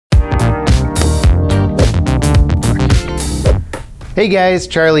Hey guys,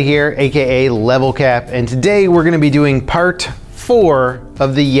 Charlie here, aka Level Cap, and today we're going to be doing part 4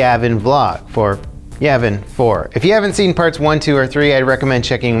 of the Yavin vlog for Yavin 4. If you haven't seen parts 1, 2, or 3, I'd recommend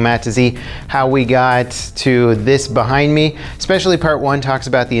checking them out to see how we got to this behind me. Especially part 1 talks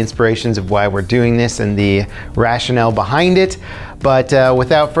about the inspirations of why we're doing this and the rationale behind it. But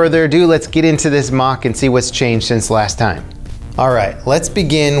without further ado, let's get into this mock and see what's changed since last time. Alright, let's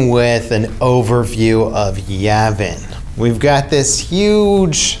begin with an overview of Yavin. We've got this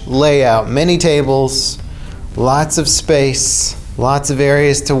huge layout, many tables, lots of space, lots of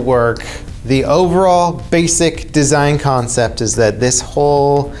areas to work. The overall basic design concept is that this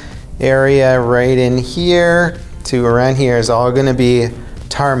whole area right in here to around here is all going to be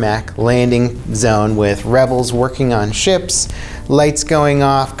tarmac landing zone with rebels working on ships, lights going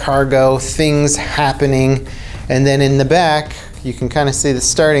off, cargo, things happening, and then in the back you can kind of see the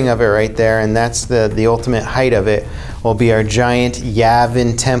starting of it right there, and that's the ultimate height of it will be our giant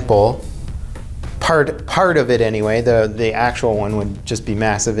Yavin temple. Part of it anyway. The actual one would just be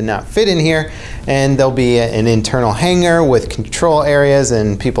massive and not fit in here, and there'll be an internal hangar with control areas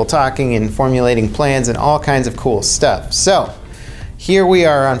and people talking and formulating plans and all kinds of cool stuff. So here we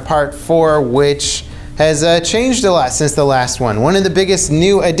are on part 4, which has changed a lot since the last one. One of the biggest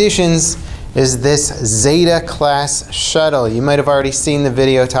new additions is this Zeta-class shuttle. You might have already seen the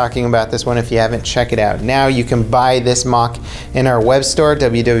video talking about this one. If you haven't, check it out. Now you can buy this mock in our web store,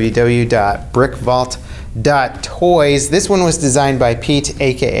 www.brickvault.toys. This one was designed by Pete,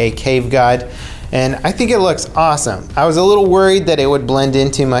 aka Cave God, and I think it looks awesome. I was a little worried that it would blend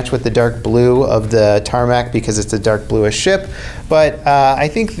in too much with the dark blue of the tarmac because it's a dark bluish ship, but I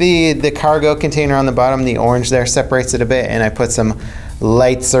think the cargo container on the bottom, the orange there, separates it a bit, and I put some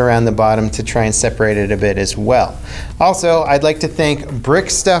lights around the bottom to try and separate it a bit as well. Also, I'd like to thank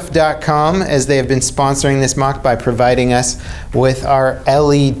brickstuff.com as they have been sponsoring this mock by providing us with our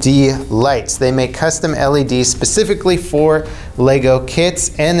LED lights. They make custom LEDs specifically for Lego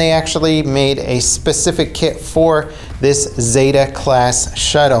kits, and they actually made a specific kit for this Zeta-class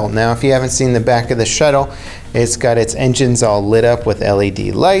shuttle. Now, if you haven't seen the back of the shuttle, it's got its engines all lit up with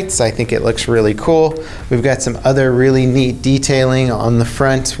LED lights. I think it looks really cool. We've got some other really neat detailing on the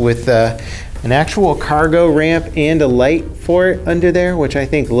front with an actual cargo ramp and a light for it under there, which I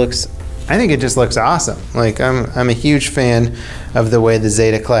think it just looks awesome. Like I'm a huge fan of the way the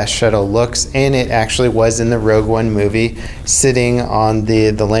Zeta-class shuttle looks, and it actually was in the Rogue One movie, sitting on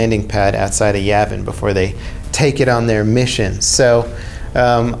the landing pad outside of Yavin before they take it on their mission. So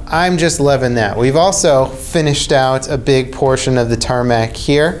I'm just loving that. We've also finished out a big portion of the tarmac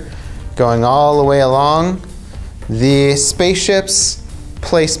here, going all the way along. The spaceships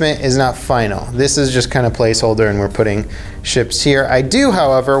placement is not final. This is just kind of placeholder, and we're putting ships here. I do,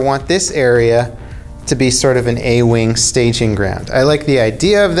 however, want this area to be sort of an A-wing staging ground. I like the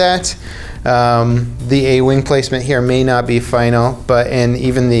idea of that. The A-wing placement here may not be final, and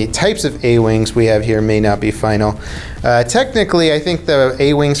even the types of A-wings we have here may not be final. Technically, I think the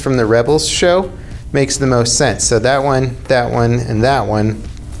A-wings from the Rebels show makes the most sense. So that one, and that one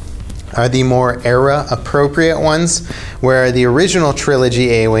are the more era-appropriate ones, where the original trilogy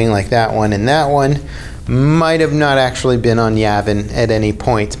A-wing, like that one and that one, might have not actually been on Yavin at any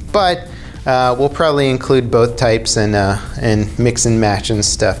point. But we'll probably include both types and mix and match and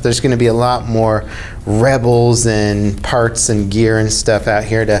stuff. There's going to be a lot more Rebels and parts and gear and stuff out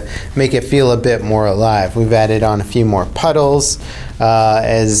here to make it feel a bit more alive. We've added on a few more puddles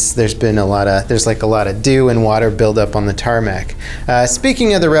as there's like a lot of dew and water buildup on the tarmac.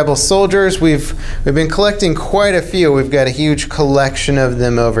 Speaking of the Rebel soldiers, we've been collecting quite a few. We've got a huge collection of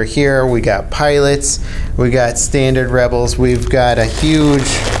them over here. We got pilots, we got standard Rebels, we've got a huge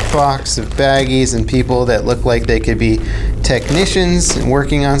box of baggies and people that look like they could be technicians and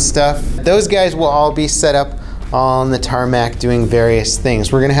working on stuff. Those guys will all be set up on the tarmac doing various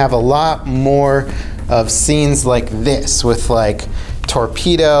things. We're gonna have a lot more of scenes like this with like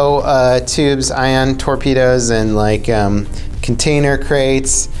torpedo tubes, ion torpedoes, and like container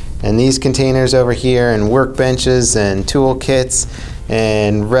crates, and these containers over here, and workbenches and tool kits,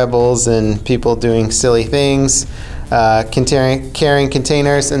 and rebels and people doing silly things, carrying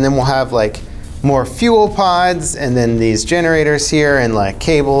containers, and then we'll have like more fuel pods, and then these generators here, and like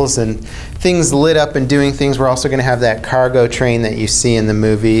cables and things lit up and doing things. We're also going to have that cargo train that you see in the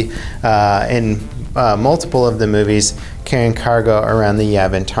movie, in multiple of the movies, carrying cargo around the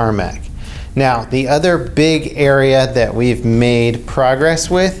Yavin tarmac. Now, the other big area that we've made progress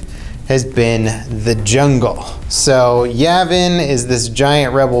with has been the jungle. So Yavin is this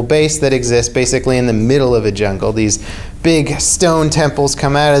giant rebel base that exists basically in the middle of a jungle. These big stone temples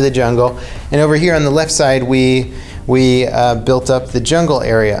come out of the jungle, and over here on the left side we we built up the jungle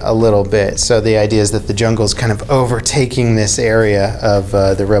area a little bit. So the idea is that the jungle is kind of overtaking this area of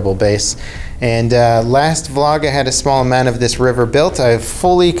the Rebel base. And last vlog I had a small amount of this river built. I've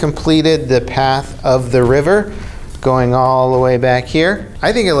fully completed the path of the river going all the way back here.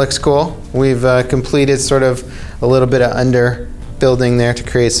 I think it looks cool. We've completed sort of a little bit of under building there to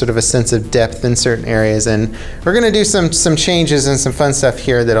create sort of a sense of depth in certain areas, and we're going to do some changes and some fun stuff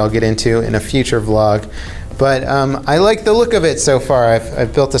here that I'll get into in a future vlog. But I like the look of it so far.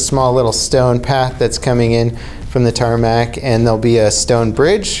 I've built a small little stone path that's coming in from the tarmac, and there'll be a stone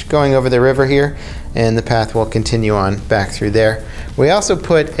bridge going over the river here, and the path will continue on back through there. We also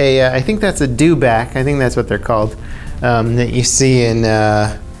put a, I think that's a dewback, I think that's what they're called, that you see in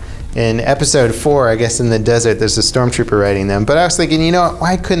episode 4, I guess in the desert, there's a stormtrooper riding them. But I was thinking, you know what,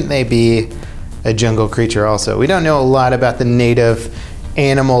 why couldn't they be a jungle creature also? We don't know a lot about the native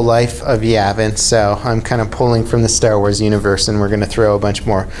animal life of Yavin, so I'm kind of pulling from the Star Wars universe, and we're going to throw a bunch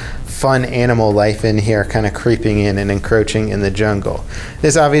more fun animal life in here, kind of creeping in and encroaching in the jungle.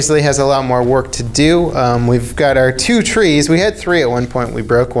 This obviously has a lot more work to do. We've got our 2 trees. We had 3 at one point. We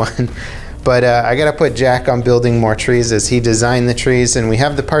broke one. But I got to put Jack on building more trees as he designed the trees, and we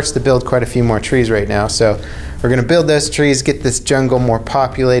have the parts to build quite a few more trees right now. So we're going to build those trees, get this jungle more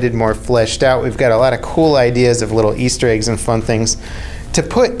populated, more fleshed out. We've got a lot of cool ideas of little Easter eggs and fun things to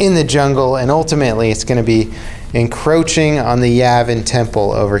put in the jungle, and ultimately it's going to be encroaching on the Yavin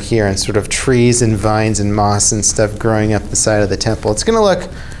temple over here, and sort of trees and vines and moss and stuff growing up the side of the temple. It's going to look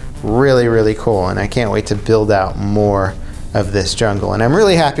really, really cool, and I can't wait to build out more of this jungle. And I'm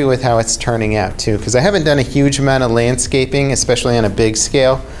really happy with how it's turning out too, because I haven't done a huge amount of landscaping, especially on a big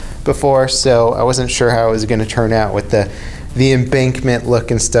scale before, so I wasn't sure how it was going to turn out with the embankment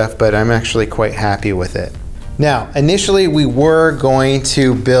look and stuff, but I'm actually quite happy with it. Now, initially we were going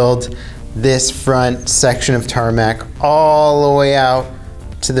to build this front section of tarmac all the way out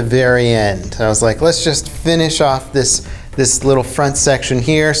to the very end. I was like, let's just finish off this little front section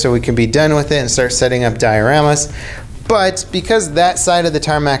here so we can be done with it and start setting up dioramas. But because that side of the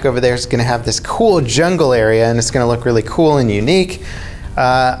tarmac over there is going to have this cool jungle area, and it's going to look really cool and unique,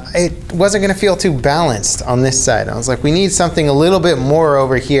 it wasn't going to feel too balanced on this side. I was like, we need something a little bit more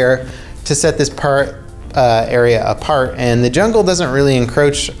over here to set this area apart, and the jungle doesn't really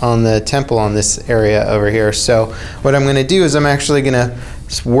encroach on the temple on this area over here. So what I'm going to do is I'm actually going to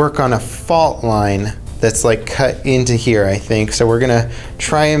work on a fault line that's like cut into here, I think. So we're gonna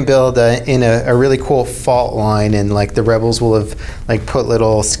try and build in a really cool fault line, and like the rebels will have like put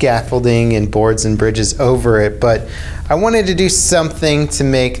little scaffolding and boards and bridges over it. But I wanted to do something to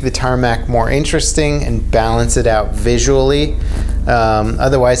make the tarmac more interesting and balance it out visually.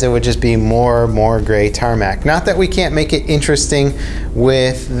 Otherwise it would just be more gray tarmac. Not that we can't make it interesting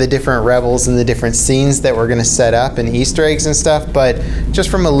with the different rebels and the different scenes that we're going to set up and Easter eggs and stuff, but just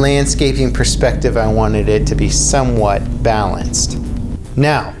from a landscaping perspective I wanted it to be somewhat balanced.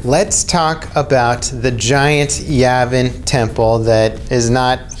 Now let's talk about the giant Yavin temple that is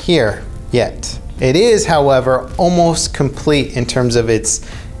not here yet. It is, however, almost complete in terms of its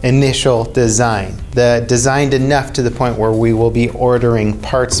initial design. Designed enough to the point where we will be ordering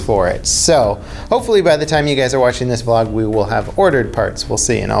parts for it. So hopefully by the time you guys are watching this vlog, we will have ordered parts. We'll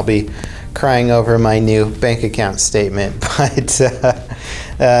see, and I'll be crying over my new bank account statement. But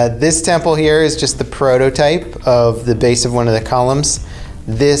this temple here is just the prototype of the base of one of the columns.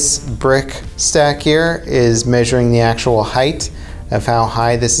 This brick stack here is measuring the actual height of how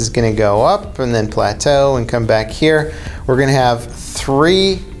high this is going to go up and then plateau and come back here. We're going to have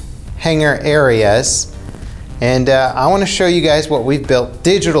 3 hangar areas, and I want to show you guys what we've built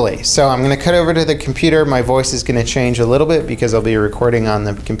digitally. So I'm going to cut over to the computer. My voice is going to change a little bit because I'll be recording on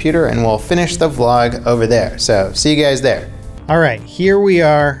the computer, and we'll finish the vlog over there. So see you guys there. All right, here we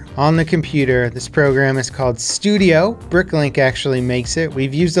are on the computer. This program is called Studio. BrickLink actually makes it.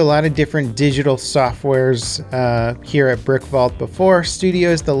 We've used a lot of different digital softwares here at BrickVault before.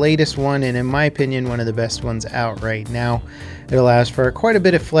 Studio is the latest one, and in my opinion, one of the best ones out right now. It allows for quite a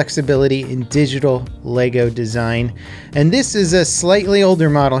bit of flexibility in digital Lego design. And this is a slightly older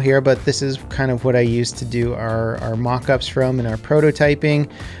model here, but this is kind of what I used to do our mock-ups from and our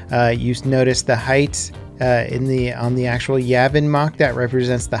prototyping. You notice the height on the actual Yavin mock that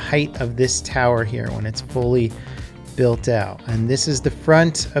represents the height of this tower here when it's fully built out. And this is the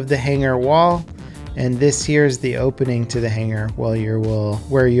front of the hangar wall, and this here is the opening to the hangar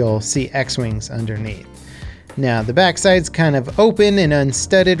where you'll see X-wings underneath. Now the back side's kind of open and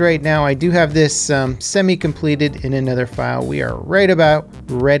unstudded right now. I do have this semi-completed in another file. We are right about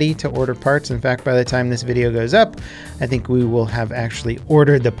ready to order parts. In fact, by the time this video goes up, I think we will have actually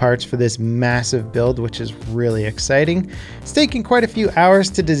ordered the parts for this massive build, which is really exciting. It's taken quite a few hours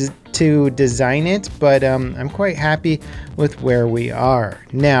to design it, but I'm quite happy with where we are.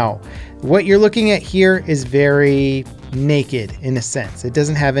 Now, what you're looking at here is very naked in a sense. It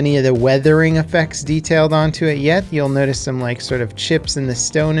doesn't have any of the weathering effects detailed onto it yet. You'll notice some like sort of chips in the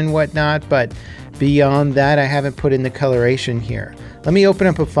stone and whatnot, but beyond that, I haven't put in the coloration here. Let me open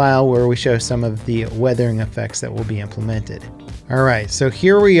up a file where we show some of the weathering effects that will be implemented. All right, so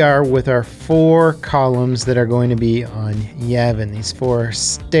here we are with our 4 columns that are going to be on Yavin. These 4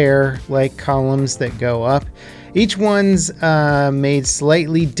 stair-like columns that go up. Each one's made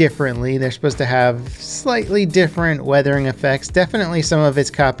slightly differently. They're supposed to have slightly different weathering effects. Definitely some of it's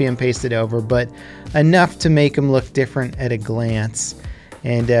copy and pasted over, but enough to make them look different at a glance.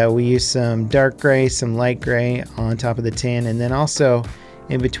 And we use some dark gray, some light gray on top of the tin, and then also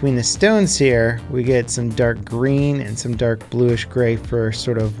in between the stones here, we get some dark green and some dark bluish gray for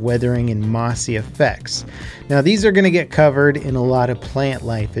sort of weathering and mossy effects. Now these are going to get covered in a lot of plant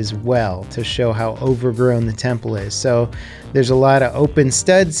life as well to show how overgrown the temple is. So there's a lot of open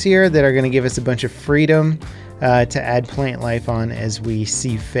studs here that are going to give us a bunch of freedom to add plant life on as we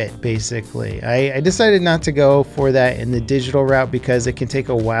see fit, basically. I decided not to go for that in the digital route because it can take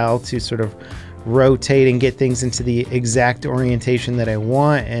a while to sort of rotate and get things into the exact orientation that I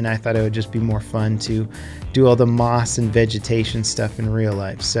want, and I thought it would just be more fun to do all the moss and vegetation stuff in real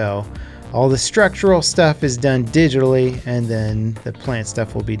life. So all the structural stuff is done digitally, and then the plant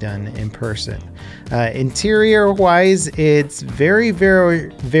stuff will be done in person. Interior wise, it's very, very,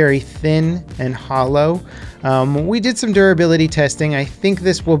 very thin and hollow. We did some durability testing. I think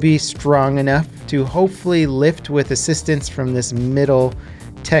this will be strong enough to hopefully lift with assistance from this middle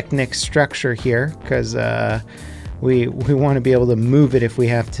Technic structure here, because we want to be able to move it if we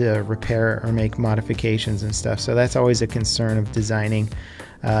have to repair or make modifications and stuff. So that's always a concern of designing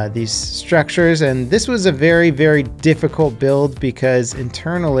these structures. And this was a very, very difficult build because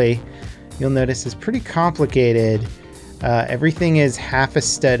internally, you'll notice it's pretty complicated. Everything is half a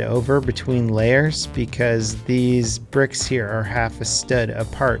stud over between layers because these bricks here are half a stud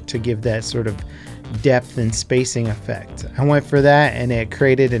apart to give that sort of depth and spacing effect. I went for that and it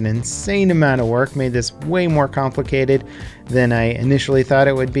created an insane amount of work, made this way more complicated than I initially thought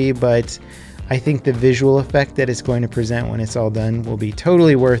it would be, but I think the visual effect that it's going to present when it's all done will be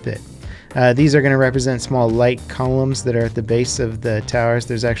totally worth it. These are going to represent small light columns that are at the base of the towers.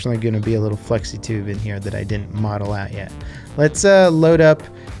 There's actually going to be a little flexi tube in here that I didn't model out yet. Let's load up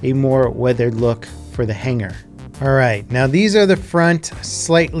a more weathered look for the hangar. All right, now these are the front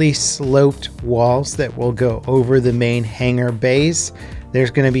slightly sloped walls that will go over the main hangar bays.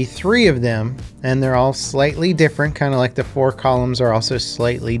 There's going to be 3 of them, and they're all slightly different, kind of like the 4 columns are also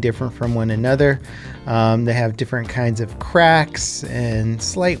slightly different from one another. They have different kinds of cracks and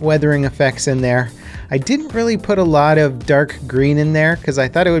slight weathering effects in there. I didn't really put a lot of dark green in there because I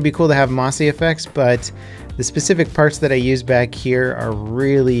thought it would be cool to have mossy effects, but the specific parts that I use back here are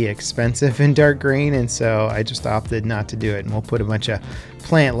really expensive in dark green, and so I just opted not to do it, and we'll put a bunch of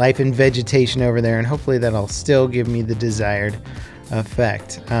plant life and vegetation over there, and hopefully that'll still give me the desired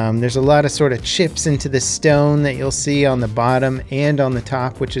effect. There's a lot of sort of chips into the stone that you'll see on the bottom and on the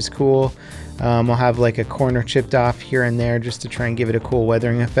top, which is cool. I'll have like a corner chipped off here and there just to try and give it a cool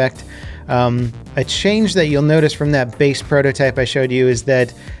weathering effect. A change that you'll notice from that base prototype I showed you is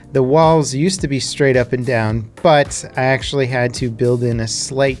that the walls used to be straight up and down, but I actually had to build in a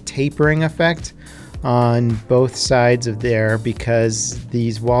slight tapering effect on both sides of there because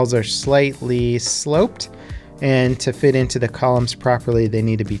these walls are slightly sloped, and to fit into the columns properly they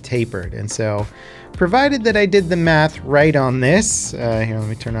need to be tapered. And so provided that I did the math right on this, here let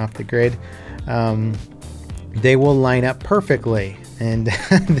me turn off the grid, they will line up perfectly. And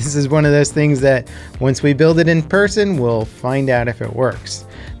this is one of those things that once we build it in person, we'll find out if it works.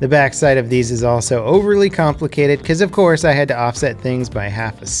 The back side of these is also overly complicated because of course I had to offset things by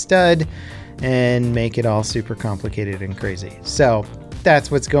half a stud and make it all super complicated and crazy. So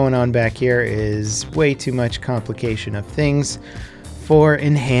that's what's going on back here, is way too much complication of things for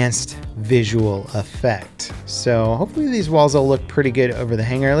enhanced visual effect. So hopefully these walls will look pretty good over the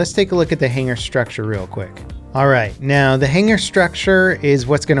hangar. Let's take a look at the hangar structure real quick. All right, now the hangar structure is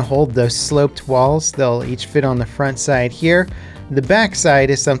what's going to hold those sloped walls. They'll each fit on the front side here. The back side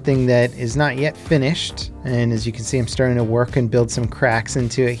is something that is not yet finished, and as you can see I'm starting to work and build some cracks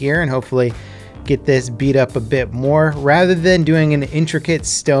into it here and hopefully get this beat up a bit more. Rather than doing an intricate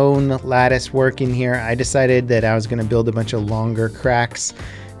stone lattice work in here, I decided that I was going to build a bunch of longer cracks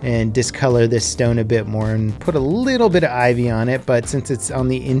and discolor this stone a bit more and put a little bit of ivy on it. But since it's on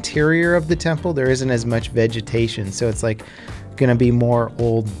the interior of the temple, there isn't as much vegetation, so it's like gonna be more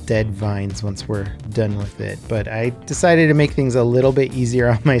old dead vines once we're done with it. But I decided to make things a little bit easier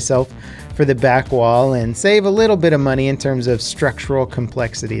on myself for the back wall and save a little bit of money in terms of structural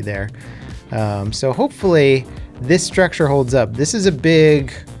complexity there. So hopefully this structure holds up. This is a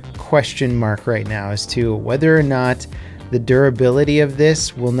big question mark right now as to whether or not the durability of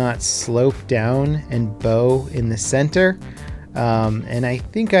this will not slope down and bow in the center. And I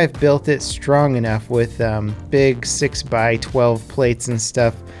think I've built it strong enough with big 6x12 plates and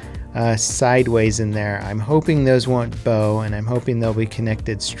stuff sideways in there. I'm hoping those won't bow, and I'm hoping they'll be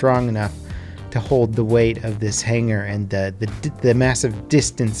connected strong enough to hold the weight of this hanger and the massive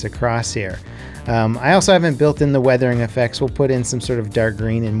distance across here. I also haven't built in the weathering effects. We'll put in some sort of dark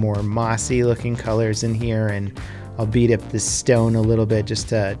green and more mossy looking colors in here, and I'll beat up this stone a little bit just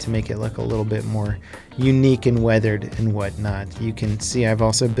to make it look a little bit more unique and weathered and whatnot. You can see I've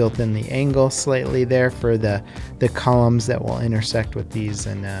also built in the angle slightly there for the columns that will intersect with these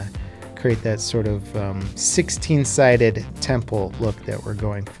and create that sort of 16-sided temple look that we're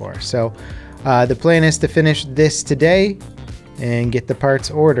going for. So the plan is to finish this today and get the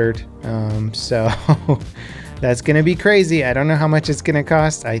parts ordered. So that's going to be crazy. I don't know how much it's going to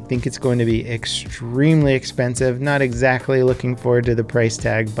cost. I think it's going to be extremely expensive. Not exactly looking forward to the price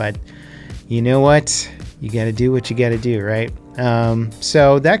tag, but you know what? You got to do what you got to do, right?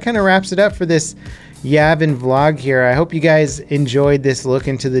 So that kind of wraps it up for this Yavin vlog here. I hope you guys enjoyed this look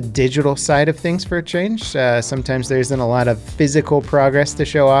into the digital side of things for a change. Sometimes there isn't a lot of physical progress to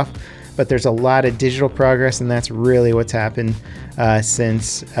show off, but there's a lot of digital progress, and that's really what's happened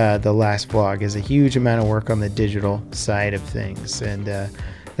since the last vlog, is a huge amount of work on the digital side of things, and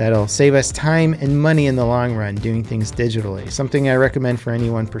that'll save us time and money in the long run doing things digitally. Something I recommend for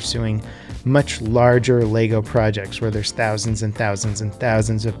anyone pursuing much larger Lego projects where there's thousands and thousands and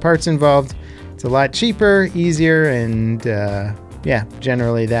thousands of parts involved. It's a lot cheaper, easier, and yeah,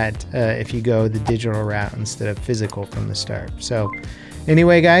 generally that if you go the digital route instead of physical from the start. So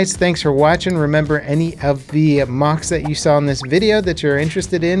anyway, guys, thanks for watching. Remember, any of the mocks that you saw in this video that you're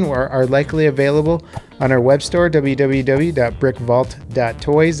interested in are likely available on our web store,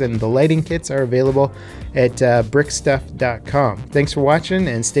 www.brickvault.toys, and the lighting kits are available at brickstuff.com. Thanks for watching,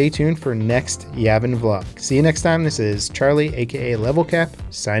 and stay tuned for next Yavin vlog. See you next time. This is Charlie, aka Level Cap,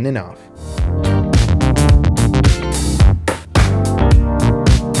 signing off.